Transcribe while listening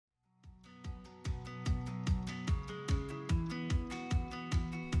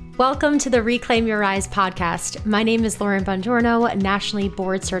Welcome to the Reclaim Your Rise podcast. My name is Lauren Bongiorno, nationally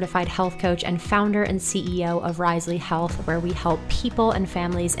board certified health coach and founder and CEO of Risely Health, where we help people and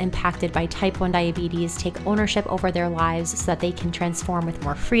families impacted by type 1 diabetes take ownership over their lives so that they can transform with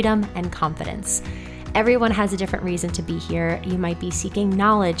more freedom and confidence. Everyone has a different reason to be here. You might be seeking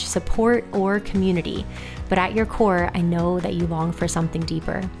knowledge, support, or community, but at your core, I know that you long for something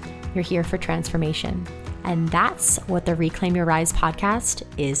deeper. You're here for transformation. And that's what the Reclaim Your Rise podcast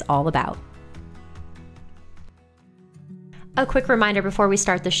is all about. A quick reminder before we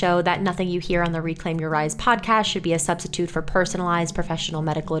start the show that nothing you hear on the Reclaim Your Rise podcast should be a substitute for personalized professional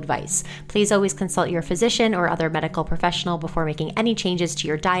medical advice. Please always consult your physician or other medical professional before making any changes to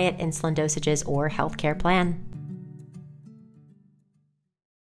your diet, insulin dosages, or healthcare plan.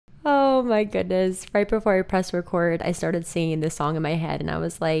 Oh my goodness. Right before I pressed record, I started singing this song in my head and I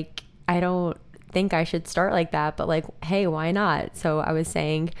was like, I don't think I should start like that, but like, hey, why not? So I was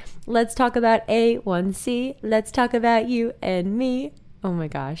saying, let's talk about A1C. Let's talk about you and me. Oh my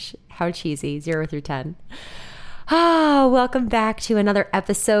gosh, how cheesy. 0 through 10. Welcome back to another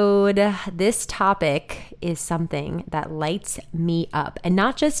episode. This topic is something that lights me up, and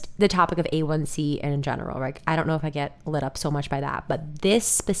not just the topic of A1C in general. Like, I don't know if I get lit up so much by that, but this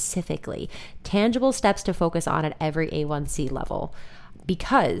specifically, tangible steps to focus on at every A1C level.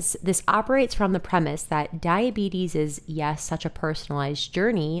 Because this operates from the premise that diabetes is, yes, such a personalized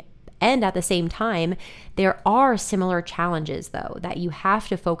journey, and at the same time, there are similar challenges, though, that you have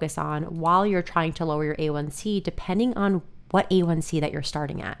to focus on while you're trying to lower your A1C, depending on what A1C that you're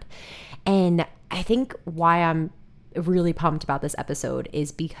starting at. And I think why I'm really pumped about this episode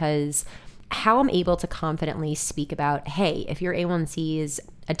is because how I'm able to confidently speak about, hey, if your A1C is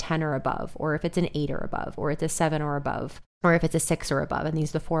a 10 or above, or if it's an 8 or above, or it's a 7 or above, or if it's a 6 or above, and these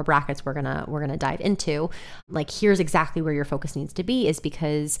are the 4 brackets we're gonna dive into, like, here's exactly where your focus needs to be, is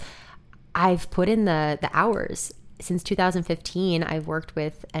because I've put in the hours. Since 2015, I've worked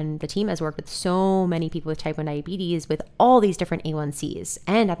with, and the team has worked with so many people with type 1 diabetes with all these different A1Cs.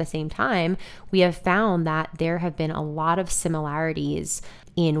 And at the same time, we have found that there have been a lot of similarities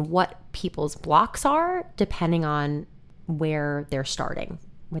in what people's blocks are, depending on where they're starting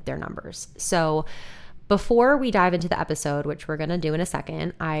with their numbers. So before we dive into the episode, which we're going to do in a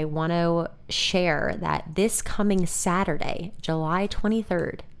second, I want to share that this coming Saturday, July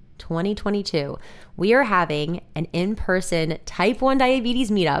 23rd, 2022, we are having an in-person type 1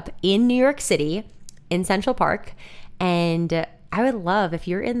 diabetes meetup in New York City in Central Park. And I would love, if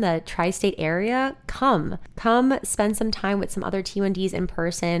you're in the tri-state area, come spend some time with some other T1Ds in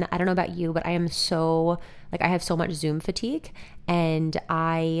person. I don't know about you, but I have so much Zoom fatigue, and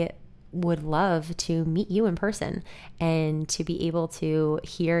I would love to meet you in person and to be able to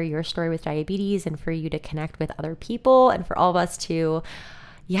hear your story with diabetes, and for you to connect with other people, and for all of us to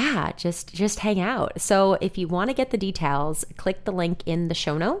just hang out. So if you want to get the details, click the link in the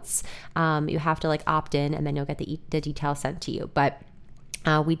show notes. You have to opt in, and then you'll get the details sent to you. But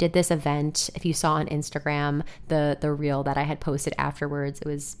we did this event. If you saw on Instagram, the reel that I had posted afterwards, it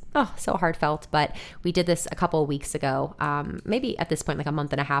was so heartfelt. But we did this a couple of weeks ago, maybe at this point, like a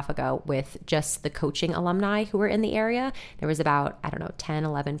month and a half ago, with just the coaching alumni who were in the area. There was about, 10,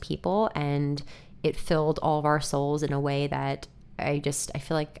 11 people, and it filled all of our souls in a way that I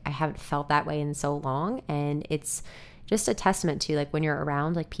feel like I haven't felt that way in so long. And it's just a testament to, when you're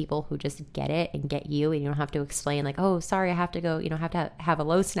around people who just get it and get you, and you don't have to explain oh, sorry, I have to go, have to have a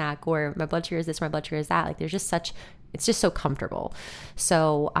low snack, or my blood sugar is this, or my blood sugar is that. It's just so comfortable.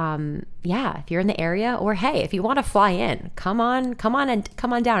 So if you're in the area, or hey, if you want to fly in, come on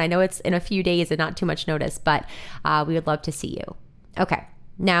down. I know it's in a few days and not too much notice, but we would love to see you. Okay,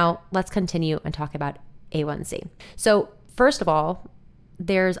 now let's continue and talk about A1C. So first of all,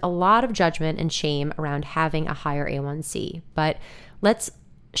 there's a lot of judgment and shame around having a higher A1C, but let's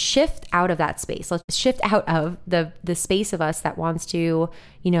shift out of that space. Let's shift out of the space of us that wants to,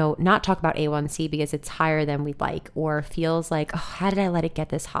 not talk about A1C because it's higher than we'd like, or feels like, oh, how did I let it get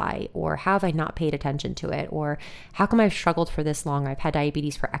this high? Or how have I not paid attention to it? Or how come I've struggled for this long? I've had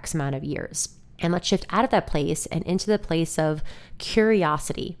diabetes for X amount of years. And let's shift out of that place and into the place of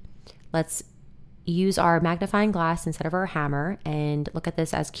curiosity. Let's use our magnifying glass instead of our hammer and look at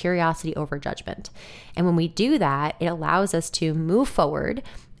this as curiosity over judgment. And when we do that, it allows us to move forward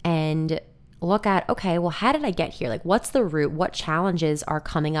and look at, okay, well, how did I get here? What's the root? What challenges are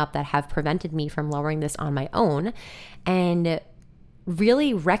coming up that have prevented me from lowering this on my own? And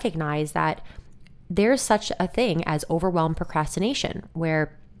really recognize that there's such a thing as overwhelmed procrastination,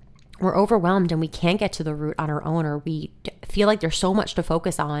 where we're overwhelmed and we can't get to the root on our own, or we feel like there's so much to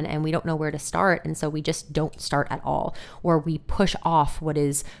focus on and we don't know where to start. And so we just don't start at all, or we push off what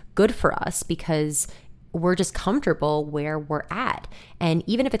is good for us because we're just comfortable where we're at. And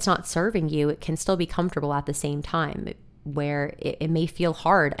even if it's not serving you, it can still be comfortable at the same time, where it may feel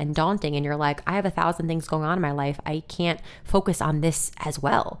hard and daunting. And you're like, I have 1,000 things going on in my life. I can't focus on this as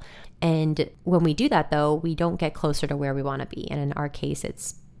well. And when we do that, though, we don't get closer to where we want to be. And in our case,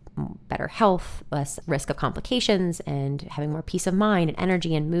 it's better health, less risk of complications, and having more peace of mind and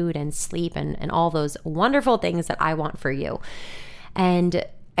energy and mood and sleep and all those wonderful things that I want for you. And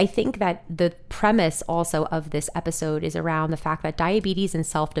I think that the premise also of this episode is around the fact that diabetes and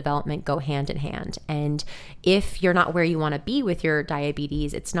self-development go hand in hand. And if you're not where you want to be with your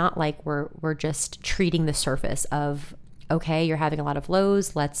diabetes, it's not like we're just treating the surface of, okay, you're having a lot of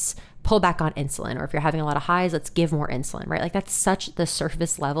lows, let's pull back on insulin. Or if you're having a lot of highs, let's give more insulin, right? Like that's such the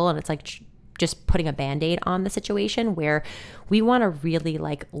surface level. And it's like just putting a Band-Aid on the situation, where we want to really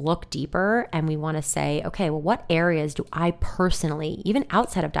like look deeper and we want to say, okay, well, what areas do I personally, even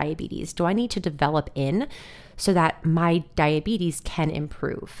outside of diabetes, do I need to develop in so that my diabetes can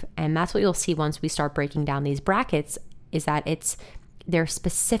improve? And that's what you'll see once we start breaking down these brackets, is that there are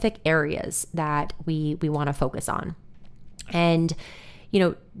specific areas that we want to focus on. And,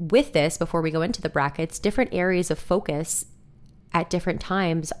 with this, before we go into the brackets, different areas of focus at different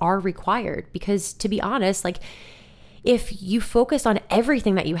times are required, because to be honest, like if you focus on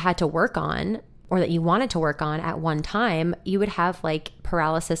everything that you had to work on or that you wanted to work on at one time, you would have like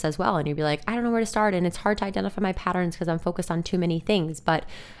paralysis as well. And you'd be like, I don't know where to start. And it's hard to identify my patterns because I'm focused on too many things. But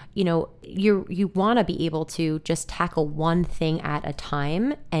you want to be able to just tackle one thing at a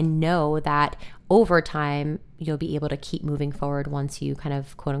time and know that over time, you'll be able to keep moving forward. Once you kind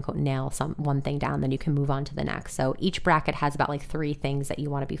of quote unquote nail one thing down, then you can move on to the next. So each bracket has about like 3 things that you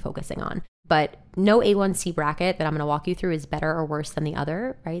want to be focusing on. But no A1C bracket that I'm going to walk you through is better or worse than the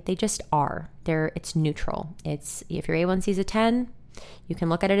other, right? They just are. It's neutral. If your A1C is a 10, you can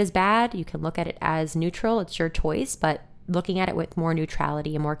look at it as bad. You can look at it as neutral. It's your choice. But looking at it with more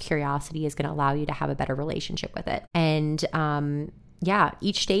neutrality and more curiosity is going to allow you to have a better relationship with it. And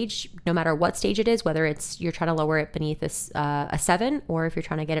each stage, no matter what stage it is, whether it's you're trying to lower it beneath a 7 or if you're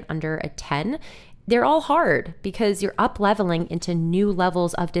trying to get it under a 10, they're all hard because you're up leveling into new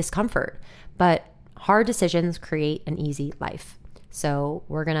levels of discomfort. But hard decisions create an easy life. So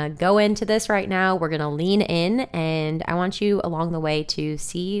we're going to go into this right now. We're going to lean in, and I want you along the way to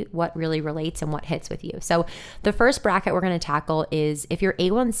see what really relates and what hits with you. So the first bracket we're going to tackle is if your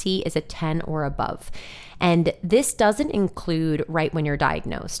A1C is a 10 or above. And this doesn't include right when you're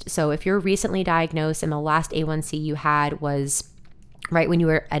diagnosed. So if you're recently diagnosed and the last A1C you had was right when you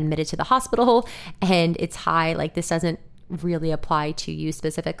were admitted to the hospital and it's high, like this doesn't really apply to you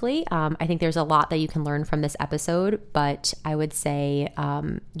specifically. I think there's a lot that you can learn from this episode, but I would say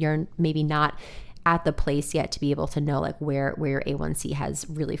you're maybe not at the place yet to be able to know like where your A1C has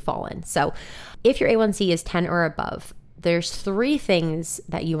really fallen. So if your A1C is 10 or above, there's 3 things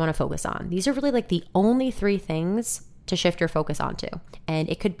that you want to focus on. These are really like the only 3 things to shift your focus onto. And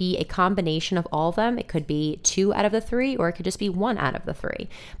it could be a combination of all of them. It could be 2 out of the 3, or it could just be 1 out of the 3.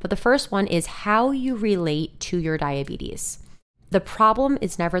 But the first one is how you relate to your diabetes. The problem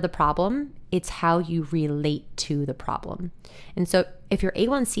is never the problem. It's how you relate to the problem. And so if your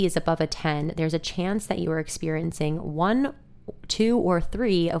A1C is above a 10, there's a chance that you are experiencing 1, 2, or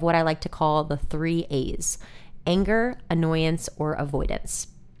 3 of what I like to call the 3 A's: anger, annoyance, or avoidance.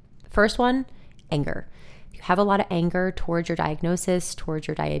 First one, anger. Have a lot of anger towards your diagnosis, towards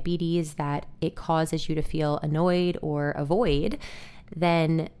your diabetes, that it causes you to feel annoyed or avoid,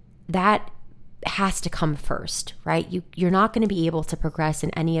 then that has to come first, right? You're not going to be able to progress in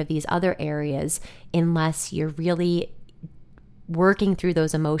any of these other areas unless you're really working through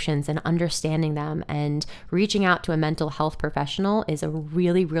those emotions and understanding them. And reaching out to a mental health professional is a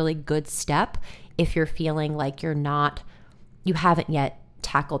really, really good step if you're feeling like you haven't yet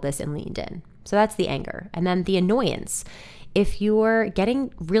tackled this and leaned in. So that's the anger. And then the annoyance. If you're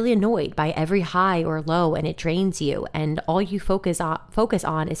getting really annoyed by every high or low and it drains you, and all you focus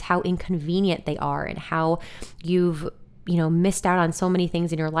on is how inconvenient they are and how you've missed out on so many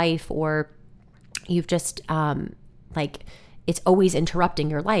things in your life, or you've just it's always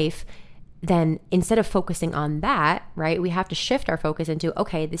interrupting your life, then instead of focusing on that, right, we have to shift our focus into,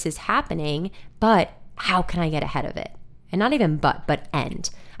 okay, this is happening, but how can I get ahead of it? And not even but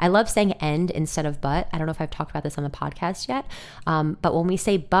end. I love saying end instead of but. I don't know if I've talked about this on the podcast yet. But when we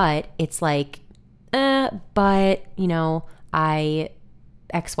say but, it's like, but, I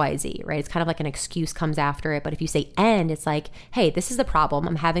XYZ, right? It's kind of like an excuse comes after it. But if you say and, it's like, hey, this is the problem.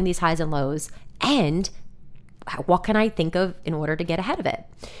 I'm having these highs and lows. And what can I think of in order to get ahead of it?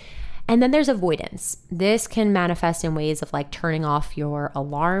 And then there's avoidance. This can manifest in ways of like turning off your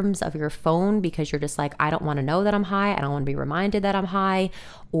alarms of your phone because you're just like, I don't want to know that I'm high. I don't want to be reminded that I'm high.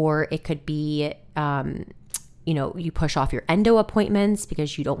 Or it could be, you push off your endo appointments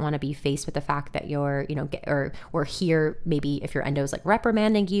because you don't want to be faced with the fact that you're, or here, maybe if your endo is like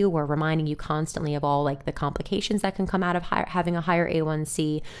reprimanding you or reminding you constantly of all like the complications that can come out of having a higher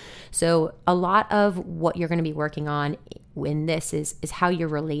A1C. So a lot of what you're going to be working on in this is how you're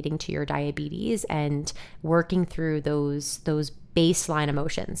relating to your diabetes and working through those baseline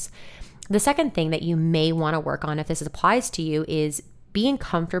emotions. The second thing that you may want to work on if this applies to you is being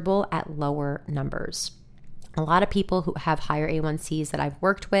comfortable at lower numbers. A lot of people who have higher A1Cs that I've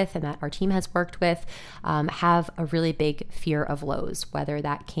worked with and that our team has worked with have a really big fear of lows, whether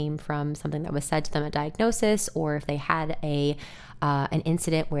that came from something that was said to them at diagnosis or if they had an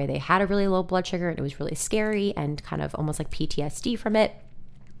incident where they had a really low blood sugar and it was really scary and kind of almost like PTSD from it.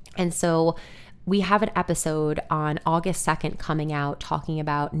 And so we have an episode on August 2nd coming out talking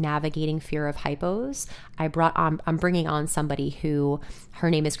about navigating fear of hypos. I'm bringing on somebody who, her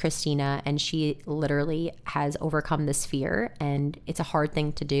name is Christina, and she literally has overcome this fear, and it's a hard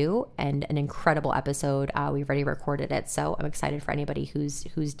thing to do and an incredible episode. We've already recorded it, so I'm excited for anybody who's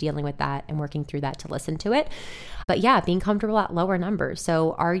dealing with that and working through that to listen to it. But yeah, being comfortable at lower numbers.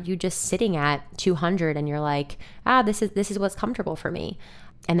 So are you just sitting at 200 and you're like, this is what's comfortable for me?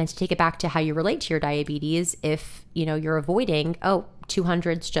 And then to take it back to how you relate to your diabetes, if you're avoiding,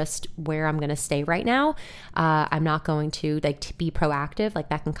 200's just where I'm going to stay right now. I'm not going to to be proactive. Like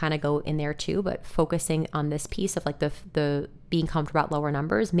that can kind of go in there too, but focusing on this piece of like the being comfortable at lower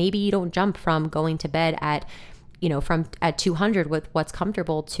numbers. Maybe you don't jump from going to bed at 200 with what's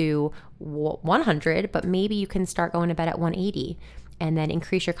comfortable to 100, but maybe you can start going to bed at 180 and then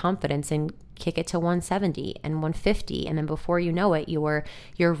increase your confidence and kick it to 170 and 150. And then before you know it, you're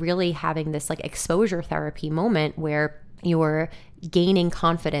really having this like exposure therapy moment where you're gaining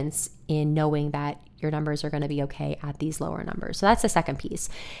confidence in knowing that your numbers are going to be okay at these lower numbers. So that's the second piece.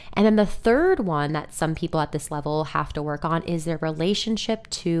 And then the third one that some people at this level have to work on is their relationship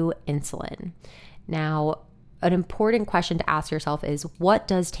to insulin. Now, an important question to ask yourself is, what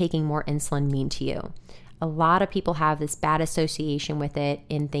does taking more insulin mean to you? A lot of people have this bad association with it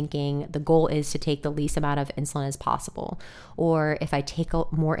in thinking the goal is to take the least amount of insulin as possible. Or if I take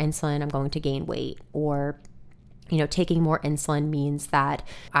more insulin, I'm going to gain weight. Or, taking more insulin means that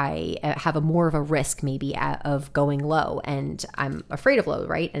I have more of a risk maybe of going low, and I'm afraid of low,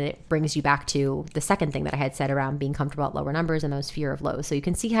 right? And it brings you back to the second thing that I had said around being comfortable at lower numbers and those fear of lows. So you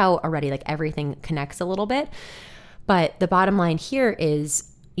can see how already like everything connects a little bit. But the bottom line here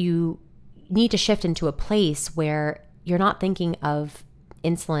is you need to shift into a place where you're not thinking of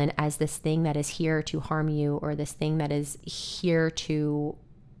insulin as this thing that is here to harm you or this thing that is here to,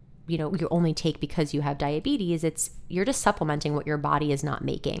 you only take because you have diabetes. You're just supplementing what your body is not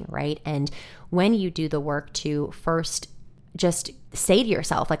making, right? And when you do the work to first just say to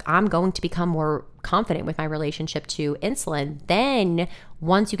yourself, like, I'm going to become more confident with my relationship to insulin, then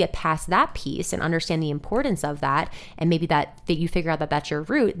once you get past that piece and understand the importance of that, and maybe that you figure out that that's your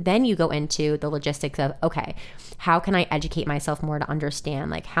root, then you go into the logistics of, okay, how can I educate myself more to understand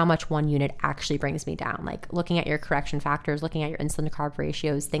like how much one unit actually brings me down? Like looking at your correction factors, looking at your insulin to carb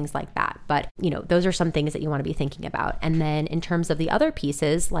ratios, things like that. But those are some things that you want to be thinking about. And then in terms of the other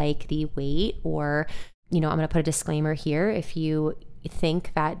pieces like the weight, or I'm going to put a disclaimer here. If you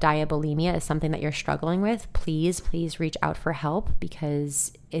think that diabulimia is something that you're struggling with, please reach out for help,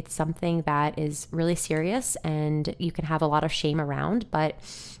 because it's something that is really serious and you can have a lot of shame around, but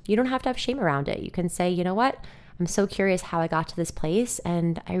you don't have to have shame around it. You can say, you know what? I'm so curious how I got to this place,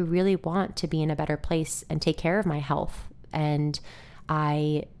 and I really want to be in a better place and take care of my health. And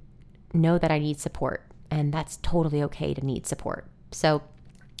I know that I need support, and that's totally okay to need support. So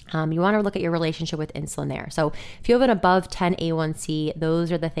you want to look at your relationship with insulin there. So if you have an above 10 A1C, those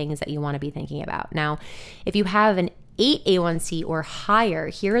are the things that you want to be thinking about. Now, if you have an 8 A1C or higher,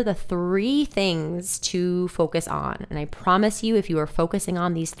 here are the 3 things to focus on. And I promise you, if you are focusing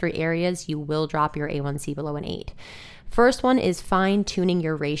on these 3 areas, you will drop your A1C below an 8. First one is fine tuning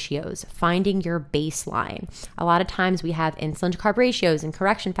your ratios, finding your baseline. A lot of times we have insulin to carb ratios and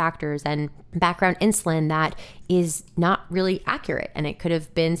correction factors and background insulin that is not really accurate. And it could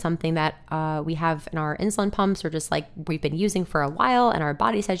have been something that we have in our insulin pumps or just like we've been using for a while and our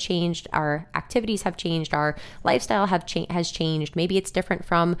bodies have changed, our activities have changed, our lifestyle has changed. Maybe it's different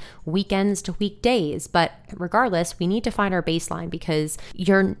from weekends to weekdays, but regardless, we need to find our baseline because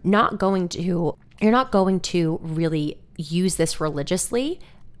you're not going to really use this religiously,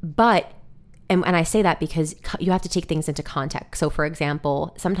 but and I say that because you have to take things into context. So for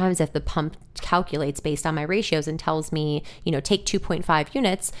example, sometimes if the pump calculates based on my ratios and tells me, take 2.5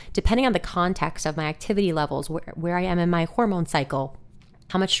 units, depending on the context of my activity levels, where I am in my hormone cycle,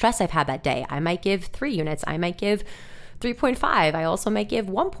 how much stress I've had that day, I might give 3 units, I might give 3.5, I also might give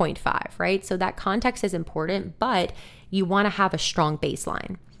 1.5, right? So that context is important, but you want to have a strong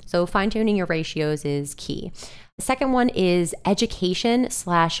baseline. So fine-tuning your ratios is key. The second one is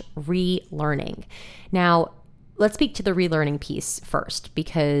education/relearning. Now, let's speak to the relearning piece first,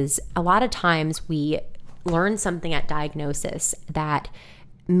 because a lot of times we learn something at diagnosis that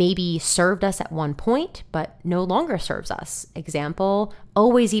maybe served us at one point, but no longer serves us. Example,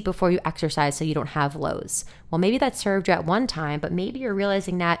 always eat before you exercise so you don't have lows. Well, maybe that served you at one time, but maybe you're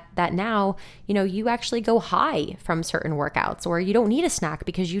realizing that now, you actually go high from certain workouts, or you don't need a snack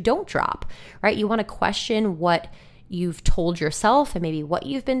because you don't drop, right? You want to question what you've told yourself and maybe what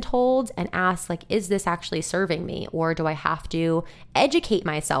you've been told and ask, like, is this actually serving me? Or do I have to educate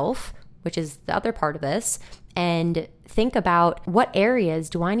myself, which is the other part of this, and think about what areas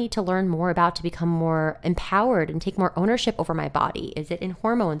do I need to learn more about to become more empowered and take more ownership over my body? Is it in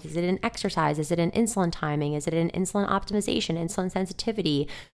hormones? Is it in exercise? Is it in insulin timing? Is it in insulin optimization, insulin sensitivity?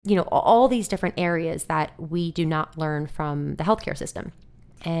 All these different areas that we do not learn from the healthcare system.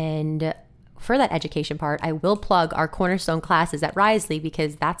 And for that education part, I will plug our cornerstone classes at Risely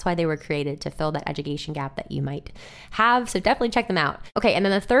because that's why they were created, to fill that education gap that you might have. So definitely check them out. Okay, and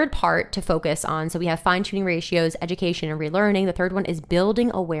then the third part to focus on, so we have fine-tuning ratios, education, and relearning. The third one is building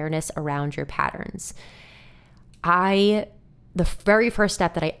awareness around your patterns. The very first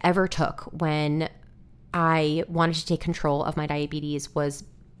step that I ever took when I wanted to take control of my diabetes was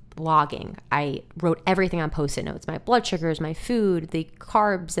logging. I wrote everything on Post-it notes, my blood sugars, my food, the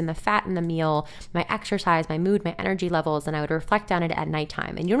carbs and the fat in the meal, my exercise, my mood, my energy levels, and I would reflect on it at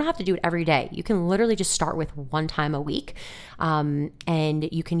nighttime. And you don't have to do it every day. You can literally just start with one time a week. And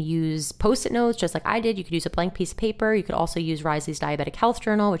you can use Post-it notes just like I did. You could use a blank piece of paper. You could also use Risely's Diabetic Health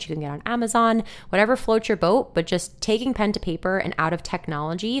Journal, which you can get on Amazon, whatever floats your boat, but just taking pen to paper and out of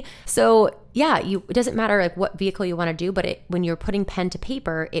technology. So yeah, it doesn't matter like what vehicle you want to do, but when you're putting pen to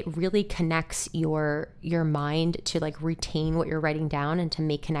paper, it really connects your mind to like retain what you're writing down and to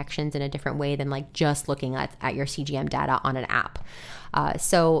make connections in a different way than like just looking at your CGM data on an app.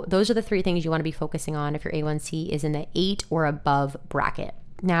 So those are the 3 things you want to be focusing on if your A1C is in the 8 or above bracket.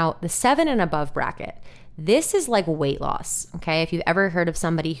 Now, the 7 and above bracket, this is like weight loss, okay? If you've ever heard of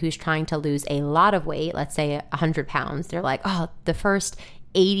somebody who's trying to lose a lot of weight, let's say 100 pounds, they're like, oh, the first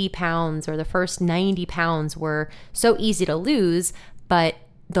 80 pounds or the first 90 pounds were so easy to lose, but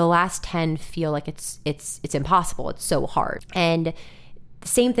the last 10 feel like it's impossible. It's so hard. And the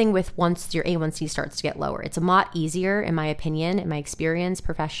same thing with once your A1C starts to get lower. It's a lot easier, in my opinion, in my experience,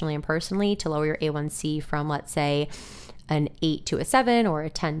 professionally and personally, to lower your A1C from, let's say, an 8 to a 7 or a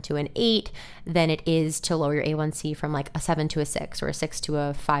 10 to an 8 than it is to lower your A1C from like a 7 to a 6 or a 6 to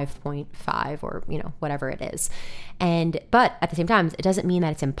a 5.5 or, whatever it is. But at the same time, it doesn't mean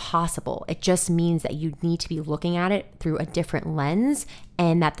that it's impossible. It just means that you need to be looking at it through a different lens,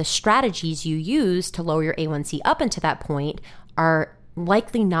 and that the strategies you use to lower your A1C up until that point are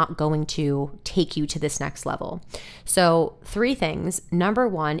likely not going to take you to this next level. So 3 things. Number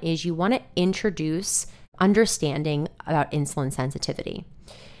 1 is you want to introduce understanding about insulin sensitivity.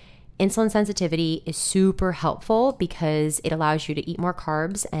 Insulin sensitivity is super helpful because it allows you to eat more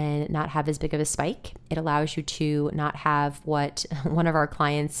carbs and not have as big of a spike. It allows you to not have what one of our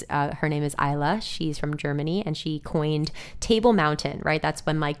clients, her name is Isla, she's from Germany, and she coined table mountain, right? That's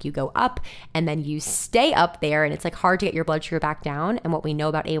when like you go up and then you stay up there and it's like hard to get your blood sugar back down. And what we know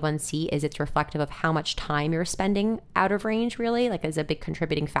about A1C is it's reflective of how much time you're spending out of range, really, like is a big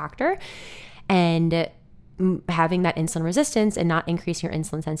contributing factor. And having that insulin resistance and not increasing your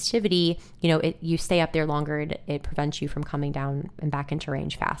insulin sensitivity, you stay up there longer. It prevents you from coming down and back into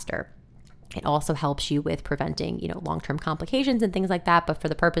range faster. It also helps you with preventing, long-term complications and things like that. But for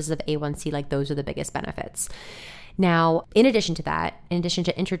the purposes of A1C, like those are the biggest benefits. Now, in addition to that, in addition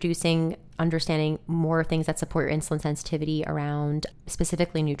to introducing, understanding more things that support your insulin sensitivity around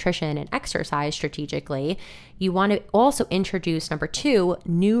specifically nutrition and exercise strategically, you want to also introduce, number 2,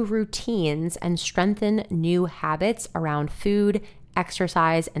 new routines and strengthen new habits around food,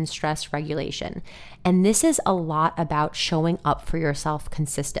 exercise, and stress regulation. And this is a lot about showing up for yourself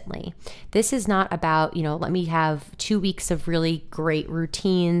consistently. This is not about, let me have 2 weeks of really great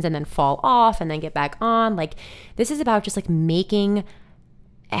routines and then fall off and then get back on. Like, this is about just like making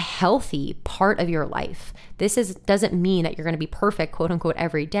a healthy part of your life. Doesn't mean that you're going to be perfect, quote unquote,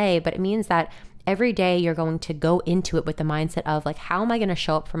 every day, but it means that every day you're going to go into it with the mindset of like, how am I going to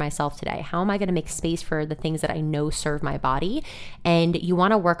show up for myself today? How am I going to make space for the things that I know serve my body? And you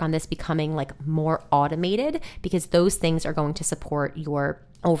want to work on this becoming like more automated, because those things are going to support your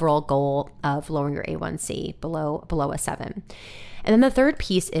overall goal of lowering your A1C below a 7. And then the third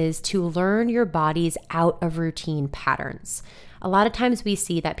piece is to learn your body's out of routine patterns. A lot of times we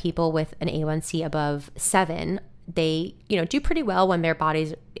see that people with an A1C above 7, they, do pretty well when their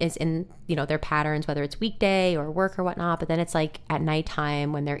bodies is in, their patterns, whether it's weekday or work or whatnot. But then it's like at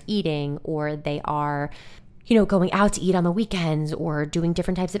nighttime when they're eating, or they are, going out to eat on the weekends, or doing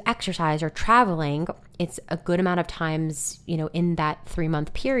different types of exercise or traveling. It's a good amount of times, in that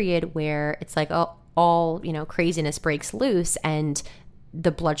 3-month period where it's like, all craziness breaks loose and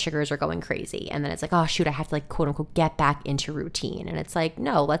the blood sugars are going crazy. And then it's like, oh shoot, I have to like quote unquote get back into routine. And it's like,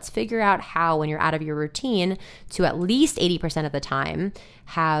 no, let's figure out how, when you're out of your routine, to at least 80% of the time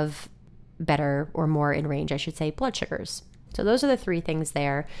have better, or more in range, I should say, blood sugars. So those are the 3 things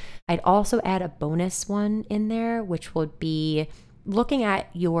there. I'd also add a bonus one in there, which would be looking at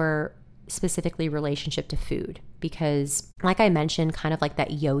your specifically relationship to food. Because like I mentioned, kind of like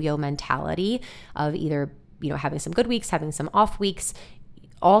that yo-yo mentality of either, having some good weeks, having some off weeks.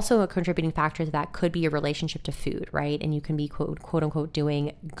 Also a contributing factor to that could be your relationship to food, right? And you can be quote unquote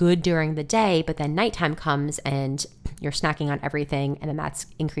doing good during the day, but then nighttime comes and you're snacking on everything, and then that's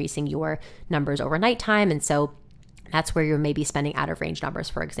increasing your numbers over nighttime. And so that's where you're maybe spending out of range numbers,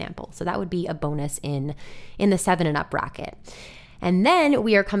 for example. So that would be a bonus in the 7 and up bracket. And then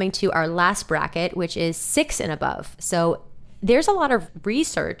we are coming to our last bracket, which is 6 and above. So there's a lot of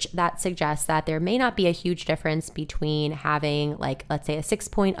research that suggests that there may not be a huge difference between having, like, let's say a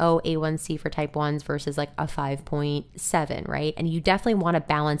 6.0 A1C for type 1s versus like a 5.7, right? And you definitely want to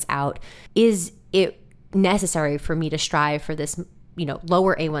balance out, is it necessary for me to strive for this,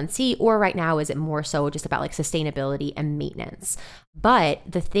 lower A1C, or right now, is it more so just about like sustainability and maintenance? But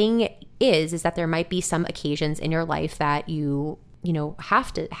the thing is that there might be some occasions in your life that you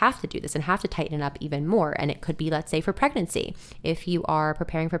have to do this and have to tighten it up even more. And it could be, let's say, for pregnancy. If you are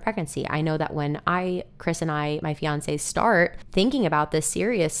preparing for pregnancy, I know that when Chris and I, my fiance, start thinking about this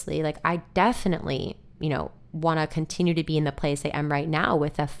seriously, like I definitely, want to continue to be in the place I am right now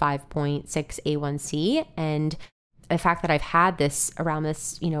with a 5.6 A1C. And the fact that I've had this around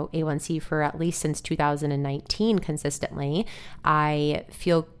this, A1C for at least since 2019 consistently, I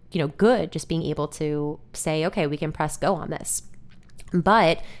feel, good just being able to say, okay, we can press go on this.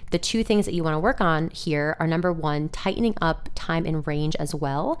 But the 2 things that you want to work on here are, number 1, tightening up time in range as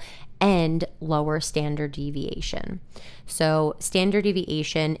well, and lower standard deviation. So standard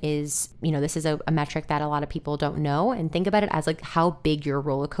deviation is, this is a metric that a lot of people don't know, and think about it as like how big your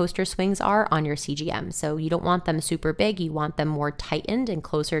roller coaster swings are on your CGM. So you don't want them super big. You want them more tightened and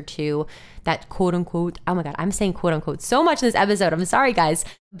closer to that quote unquote, oh my God, I'm saying quote unquote so much in this episode. I'm sorry, guys.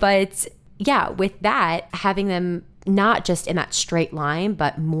 But yeah, with that, having them not just in that straight line,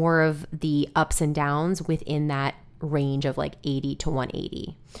 but more of the ups and downs within that range of like 80 to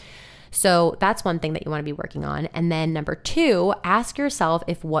 180. So that's one thing that you want to be working on. And then number 2, ask yourself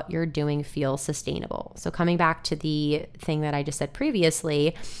if what you're doing feels sustainable. So coming back to the thing that I just said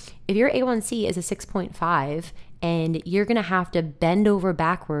previously, if your A1C is a 6.5 and you're going to have to bend over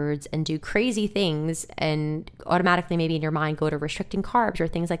backwards and do crazy things and automatically maybe in your mind go to restricting carbs or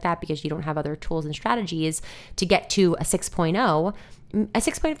things like that because you don't have other tools and strategies to get to a 6.0, a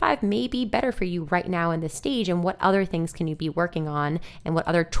 6.5 may be better for you right now in this stage. And what other things can you be working on, and what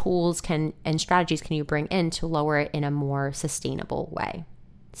other tools and strategies can you bring in to lower it in a more sustainable way?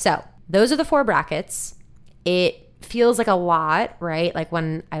 So those are the 4 brackets. It feels like a lot, right? Like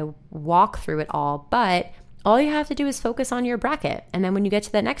when I walk through it all, but all you have to do is focus on your bracket. And then when you get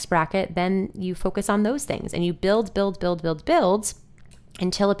to the next bracket, then you focus on those things and you build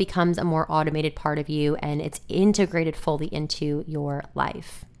until it becomes a more automated part of you and it's integrated fully into your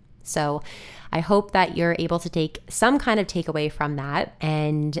life. So I hope that you're able to take some kind of takeaway from that.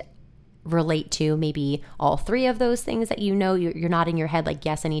 And relate to maybe all three of those things that you're nodding your head like,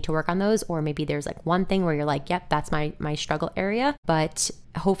 yes, I need to work on those, or maybe there's like one thing where you're like, yep, that's my struggle area. But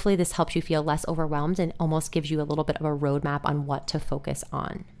hopefully this helps you feel less overwhelmed and almost gives you a little bit of a roadmap on what to focus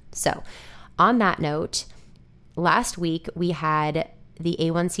on. So on that note, last week we had the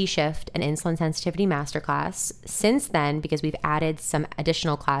A1C shift and insulin sensitivity masterclass. Since then, because we've added some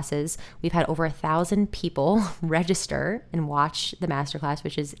additional classes, we've had over 1,000 people register and watch the masterclass,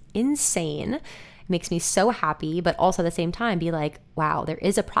 which is insane. It makes me so happy, but also at the same time be like, wow, there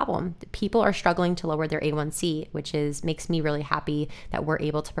is a problem. People are struggling to lower their A1C, which makes me really happy that we're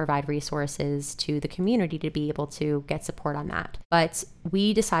able to provide resources to the community to be able to get support on that. But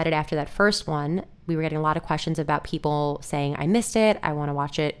we decided after that first one, we were getting a lot of questions about people saying, I missed it, I want to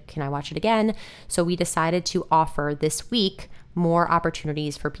watch it, can I watch it again? So we decided to offer this week more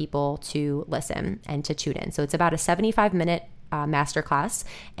opportunities for people to listen and to tune in. So it's about a 75-minute masterclass,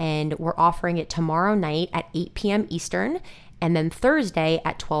 and we're offering it tomorrow night at 8 p.m. Eastern, and then Thursday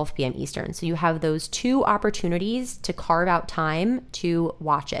at 12 p.m. Eastern. So you have those two opportunities to carve out time to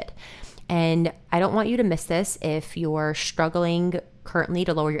watch it. And I don't want you to miss this if you're struggling currently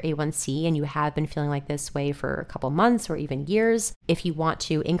to lower your A1C and you have been feeling like this way for a couple months or even years. If you want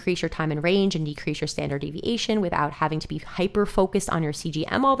to increase your time in range and decrease your standard deviation without having to be hyper focused on your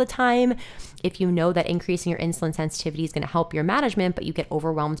CGM all the time, if you know that increasing your insulin sensitivity is going to help your management, but you get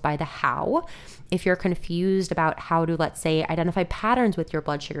overwhelmed by the how, if you're confused about how to, let's say, identify patterns with your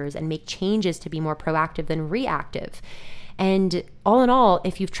blood sugars and make changes to be more proactive than reactive. And all in all,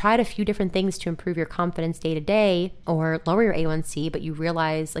 if you've tried a few different things to improve your confidence day to day or lower your A1C, but you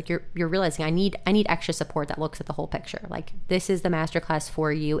realize like you're realizing I need extra support that looks at the whole picture. Like, this is the masterclass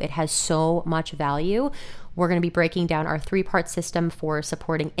for you. It has so much value. We're going to be breaking down our 3-part system for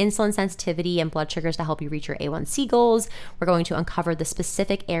supporting insulin sensitivity and blood sugars to help you reach your A1C goals. We're going to uncover the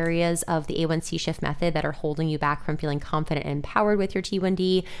specific areas of the A1C shift method that are holding you back from feeling confident and empowered with your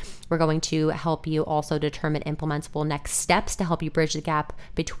T1D. We're going to help you also determine implementable next steps to help you bridge the gap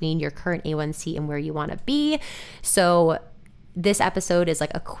between your current A1C and where you want to be. So this episode is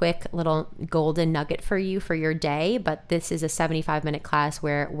like a quick little golden nugget for you for your day, but this is a 75-minute class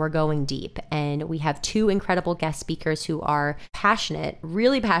where we're going deep. And we have 2 incredible guest speakers who are passionate,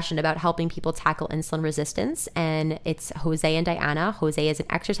 really passionate about helping people tackle insulin resistance. And it's Jose and Diana. Jose is an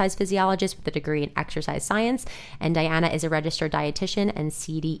exercise physiologist with a degree in exercise science, and Diana is a registered dietitian and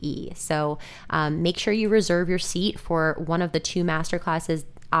CDE. So make sure you reserve your seat for one of the 2 masterclasses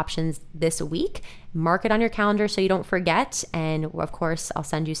options this week. Mark it on your calendar so you don't forget. And of course, I'll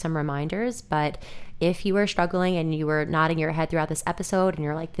send you some reminders. But if you are struggling and you were nodding your head throughout this episode and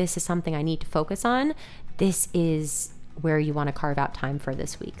you're like, this is something I need to focus on, this is where you want to carve out time for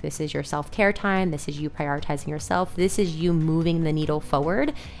this week. This is your self-care time. This is you prioritizing yourself. This is you moving the needle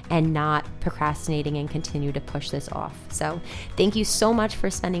forward and not procrastinating and continue to push this off. So thank you so much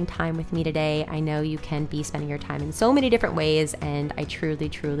for spending time with me today. I know you can be spending your time in so many different ways, and I truly,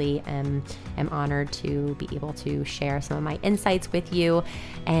 truly am honored to be able to share some of my insights with you.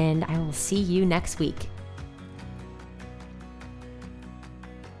 And I will see you next week.